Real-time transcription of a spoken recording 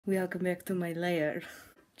Welcome back to my lair.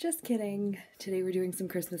 Just kidding. Today we're doing some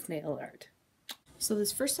Christmas nail art. So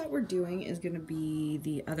this first set we're doing is going to be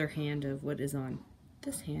the other hand of what is on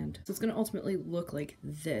this hand. So it's going to ultimately look like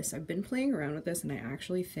this. I've been playing around with this and I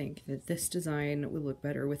actually think that this design would look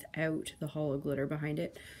better without the hollow glitter behind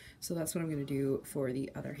it. So that's what I'm going to do for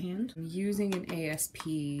the other hand. I'm using an ASP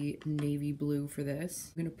navy blue for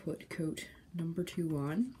this. I'm going to put coat number 2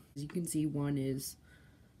 on. As you can see, 1 is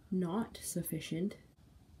not sufficient.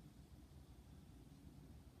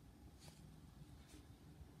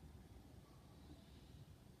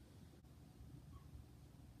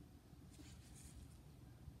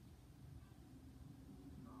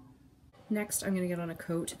 Next, I'm going to get on a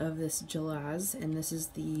coat of this gelaz, and this is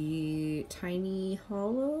the Tiny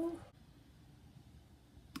Hollow.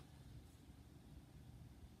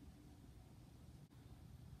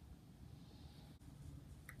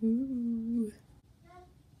 Ooh.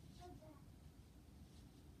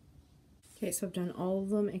 Okay, so I've done all of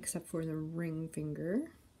them except for the ring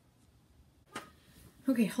finger.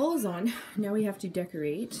 Okay, hull is on. Now we have to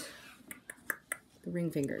decorate the ring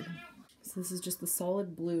finger. So this is just the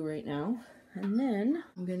solid blue right now. And then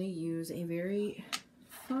I'm going to use a very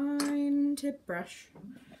fine tip brush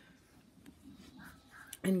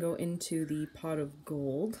and go into the pot of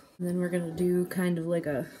gold. And then we're going to do kind of like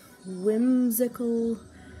a whimsical,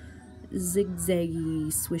 zigzaggy,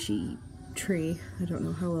 swishy tree. I don't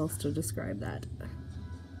know how else to describe that.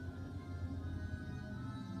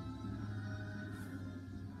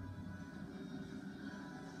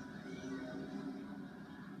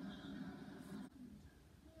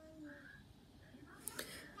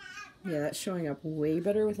 Yeah, that's showing up way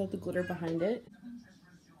better without the glitter behind it.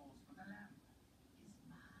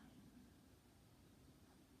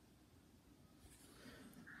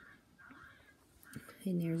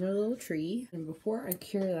 And there's our little tree. And before I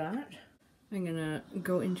cure that, I'm gonna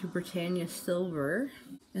go into Britannia Silver,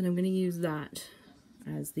 and I'm gonna use that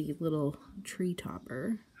as the little tree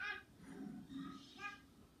topper.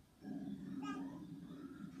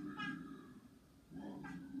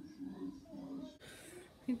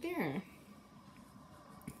 Right there.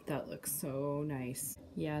 That looks so nice.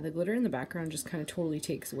 Yeah, the glitter in the background just kind of totally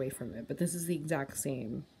takes away from it, but this is the exact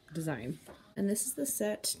same design. And this is the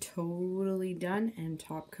set totally done and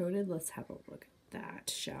top coated. Let's have a look at that,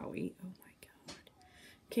 shall we? Oh my god.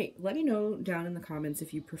 Okay, let me know down in the comments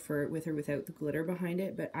if you prefer it with or without the glitter behind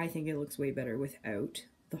it, but I think it looks way better without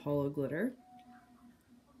the hollow glitter.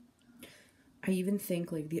 I even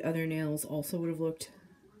think like the other nails also would have looked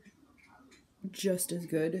just as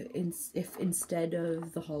good if instead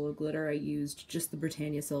of the hollow glitter I used just the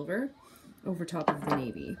Britannia Silver over top of the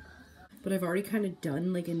navy. But I've already kind of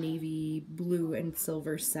done like a navy blue and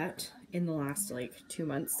silver set in the last like 2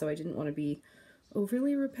 months, so I didn't want to be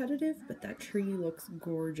overly repetitive, but that tree looks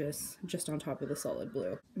gorgeous just on top of the solid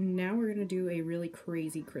blue. Now we're gonna do a really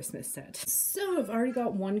crazy Christmas set. So I've already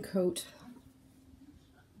got 1 coat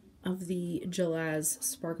of the gelaz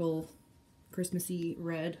sparkle Christmassy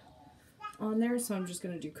red on there, so I'm just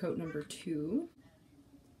going to do coat number 2.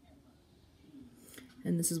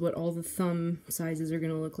 And this is what all the thumb sizes are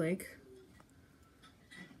going to look like.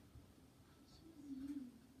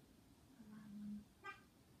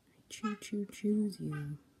 I choose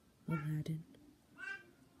you, Aladdin.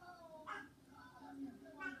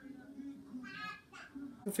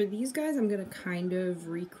 For these guys, I'm going to kind of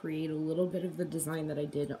recreate a little bit of the design that I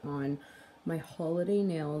did on my holiday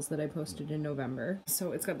nails that I posted in November.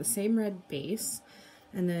 So it's got the same red base,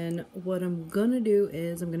 and then what I'm gonna do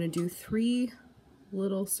is I'm gonna do 3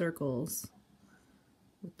 little circles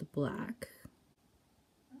with the black.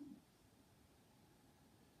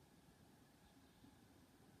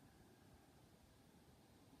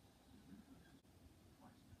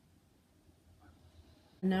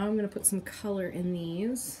 Now I'm gonna put some color in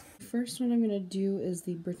these. First one I'm gonna do is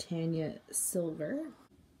the Britannia Silver.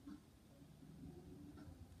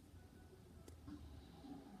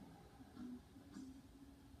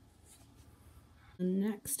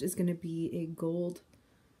 Next is going to be a gold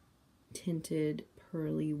tinted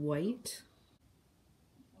pearly white.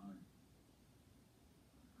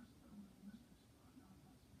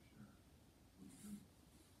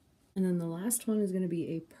 And then the last one is going to be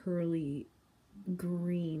a pearly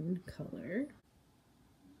green color.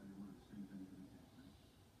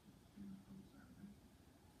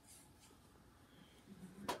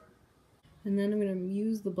 And then I'm going to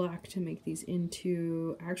use the black to make these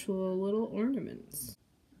into actual little ornaments.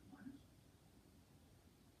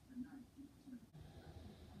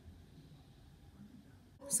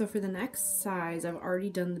 So for the next size, I've already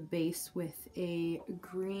done the base with a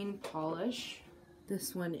green polish.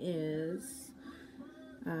 This one is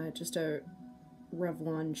just a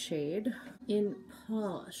Revlon shade in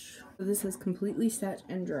Posh. This is completely set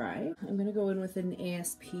and dry. I'm gonna go in with an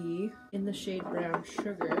ASP in the shade Brown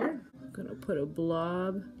Sugar. I'm gonna put a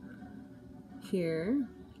blob here,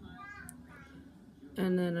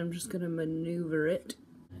 and then I'm just gonna maneuver it.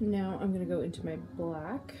 Now I'm gonna go into my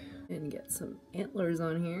black and get some antlers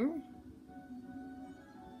on here.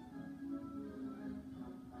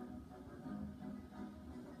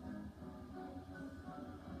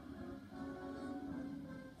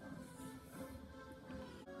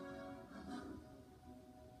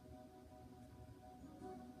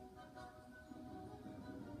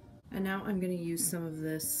 And now I'm going to use some of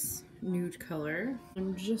this nude color.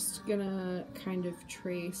 I'm just going to kind of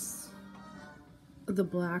trace the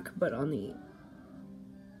black, but on the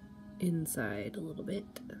inside a little bit.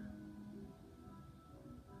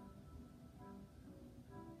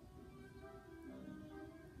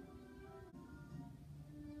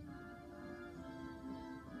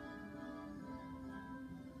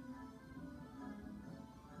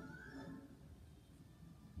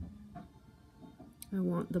 I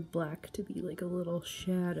want the black to be like a little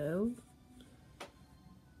shadow.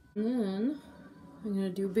 And then I'm gonna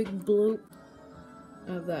do a big bloop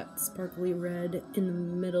of that sparkly red in the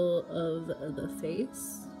middle of the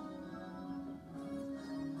face.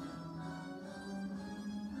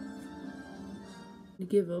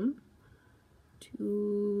 Give them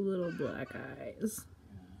 2 little black eyes.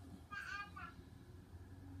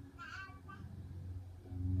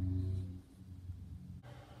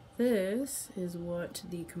 This is what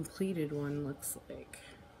the completed one looks like.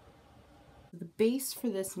 The base for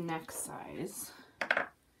this next size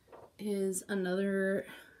is another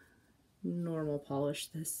normal polish.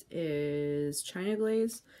 This is China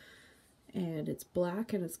Glaze, and it's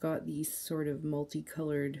black, and it's got these sort of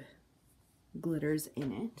multicolored glitters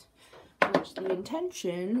in it, which the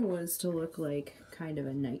intention was to look like kind of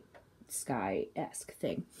a night sky-esque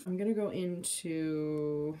thing. I'm gonna go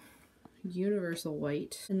into Universal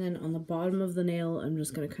White, and then on the bottom of the nail I'm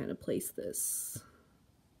just going to kind of place this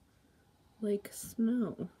like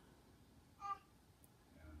snow.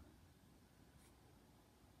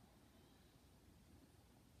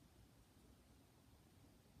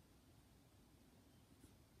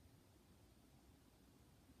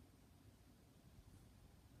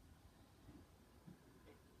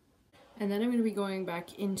 And then I'm going to be going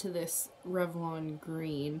back into this Revlon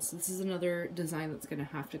green. So this is another design that's going to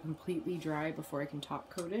have to completely dry before I can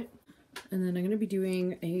top coat it. And then I'm going to be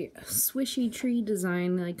doing a swishy tree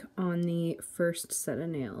design like on the first set of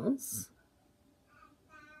nails.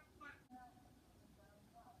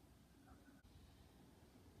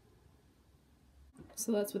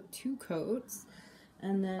 So that's with 2 coats.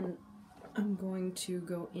 And then I'm going to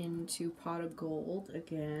go into Pot of Gold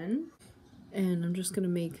again. And I'm just going to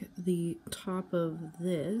make the top of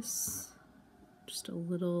this just a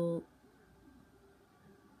little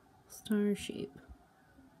star shape.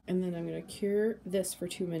 And then I'm going to cure this for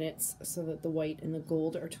 2 minutes so that the white and the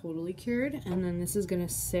gold are totally cured. And then this is going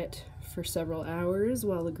to sit for several hours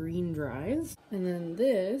while the green dries. And then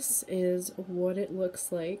this is what it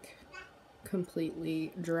looks like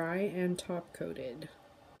completely dry and top coated.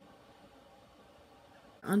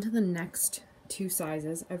 On to the next 2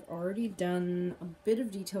 sizes. I've already done a bit of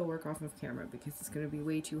detail work off of camera because it's going to be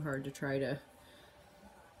way too hard to try to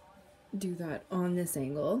do that on this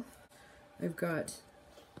angle. I've got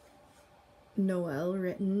Noel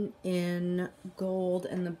written in gold,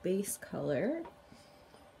 and the base color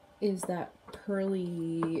is that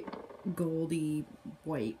pearly goldy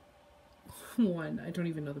white one. I don't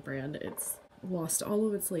even know the brand. It's lost all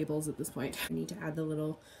of its labels at this point. I need to add the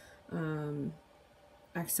little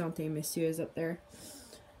Accent des Messieurs up there.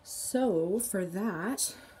 So for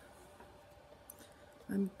that,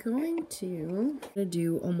 I'm going to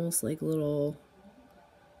do almost like little,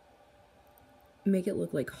 make it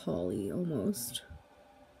look like holly almost,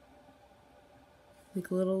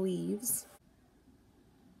 like little leaves.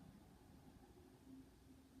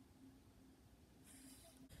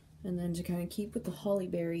 And then to kind of keep with the holly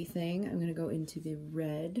berry thing, I'm going to go into the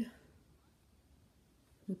red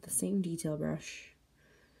with the same detail brush,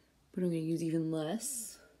 but I'm going to use even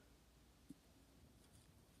less.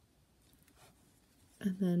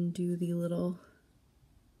 And then do the little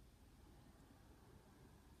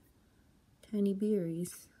tiny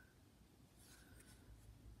berries.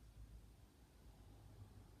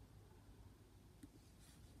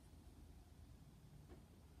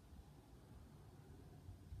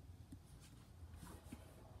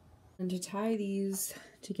 And to tie these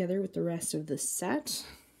together with the rest of the set,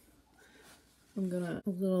 I'm gonna a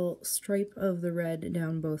little stripe of the red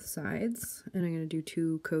down both sides, and I'm gonna do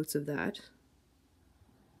 2 coats of that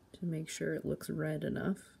to make sure it looks red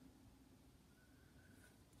enough.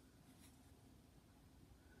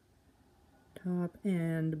 Top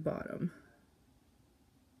and bottom.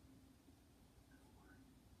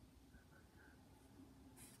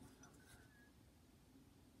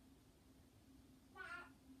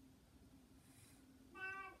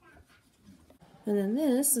 And then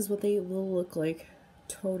this is what they will look like,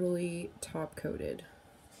 totally top coated.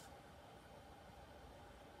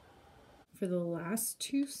 For the last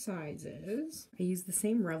 2 sizes, I use the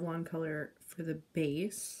same Revlon color for the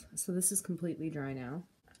base, so this is completely dry now.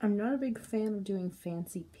 I'm not a big fan of doing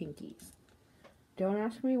fancy pinkies. Don't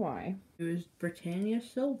ask me why. It was Britannia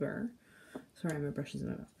Silver. Sorry, my brush is in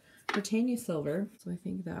my mouth. Britannia Silver, so I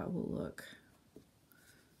think that will look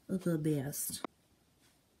the best.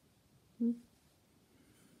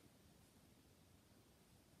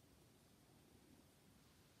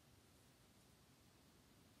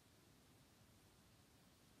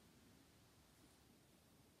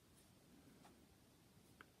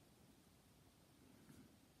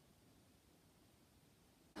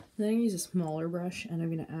 Then I'm going to use a smaller brush and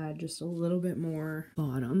I'm going to add just a little bit more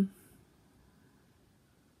bottom.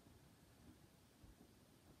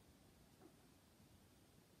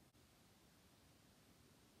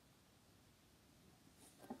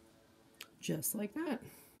 Just like that.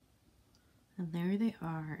 And there they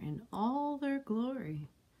are in all their glory.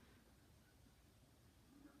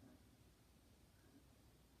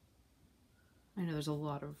 I know there's a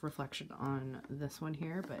lot of reflection on this one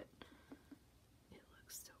here, but it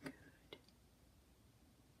looks so good.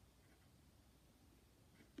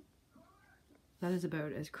 That is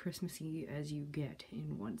about as Christmassy as you get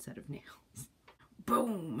in one set of nails.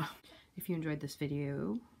 Boom! If you enjoyed this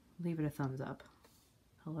video, leave it a thumbs up.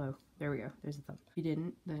 Hello. There we go. There's a thumb. If you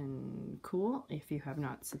didn't, then cool. If you have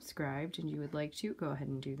not subscribed and you would like to, go ahead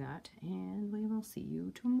and do that. And we will see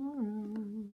you tomorrow.